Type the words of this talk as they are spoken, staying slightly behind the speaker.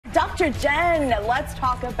Dr. Jen, let's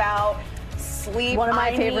talk about sleep. One of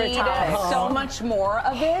my favorite topics. So much more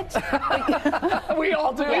of it. We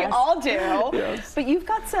all do. We all do. Yes. But you've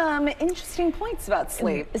got some interesting points about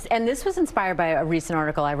sleep. And this was inspired by a recent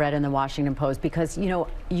article I read in the Washington Post because, you know,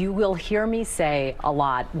 you will hear me say a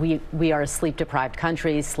lot, we are a sleep-deprived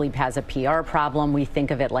country. Sleep has a PR problem. We think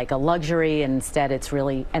of it like a luxury. Instead, it's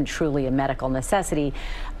really and truly a medical necessity.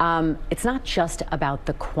 It's not just about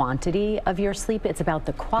the quantity of your sleep. It's about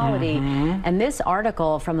the quality. And this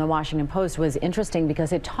article from the Washington Post was interesting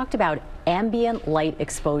because it talked about ambient light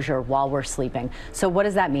exposure while we're sleeping. So what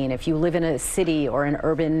does that mean? If you live in a city or an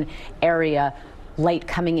urban area, light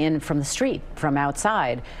coming in from the street, from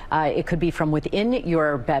outside. It could be from within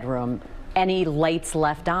your bedroom. Any lights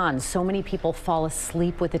left on. So many people fall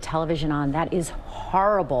asleep with the television on. That is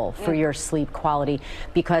horrible for your sleep quality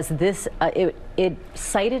because this, it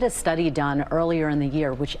cited a study done earlier in the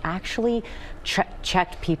year which actually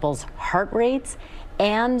checked people's heart rates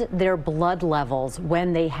and their blood levels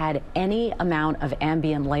when they had any amount of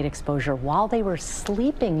ambient light exposure while they were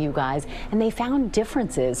sleeping, you guys, and they found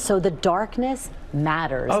differences. So the darkness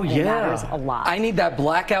matters. Oh, It matters a lot. I need that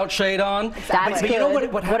blackout shade on. That's but you know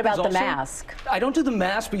good. what What about happens the also? mask? I don't do the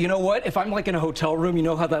mask, but you know what? If I'm like in a hotel room, you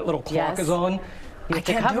know how that little clock Yes. is on? You I have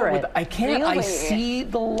to can't cover do it. it. I can't. I Really? see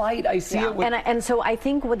the light. I see it with... And so I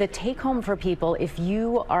think with the take home for people, if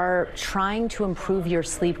you are trying to improve your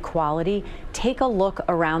sleep quality, take a look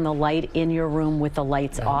around the light in your room with the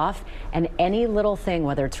lights off, and any little thing,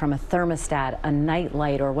 whether it's from a thermostat, a night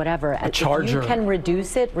light, or whatever, a charger. if you can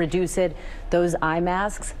reduce it. Those eye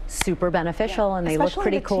masks, super beneficial, and they look Especially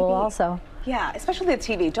pretty the cool TV. also. Yeah, especially the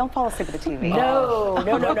TV. Don't fall asleep with the TV. No.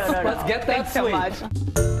 Let's get that Thanks so sleep. much.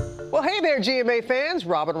 Well, hey there, GMA fans.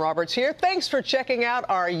 Robin Roberts here. Thanks for checking out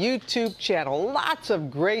our YouTube channel. Lots of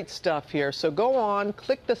great stuff here. So go on,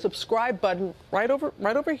 click the subscribe button right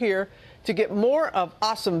over here to get more of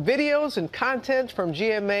awesome videos and content from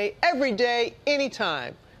GMA every day,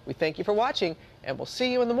 anytime. We thank you for watching, and we'll see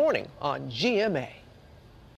you in the morning on GMA.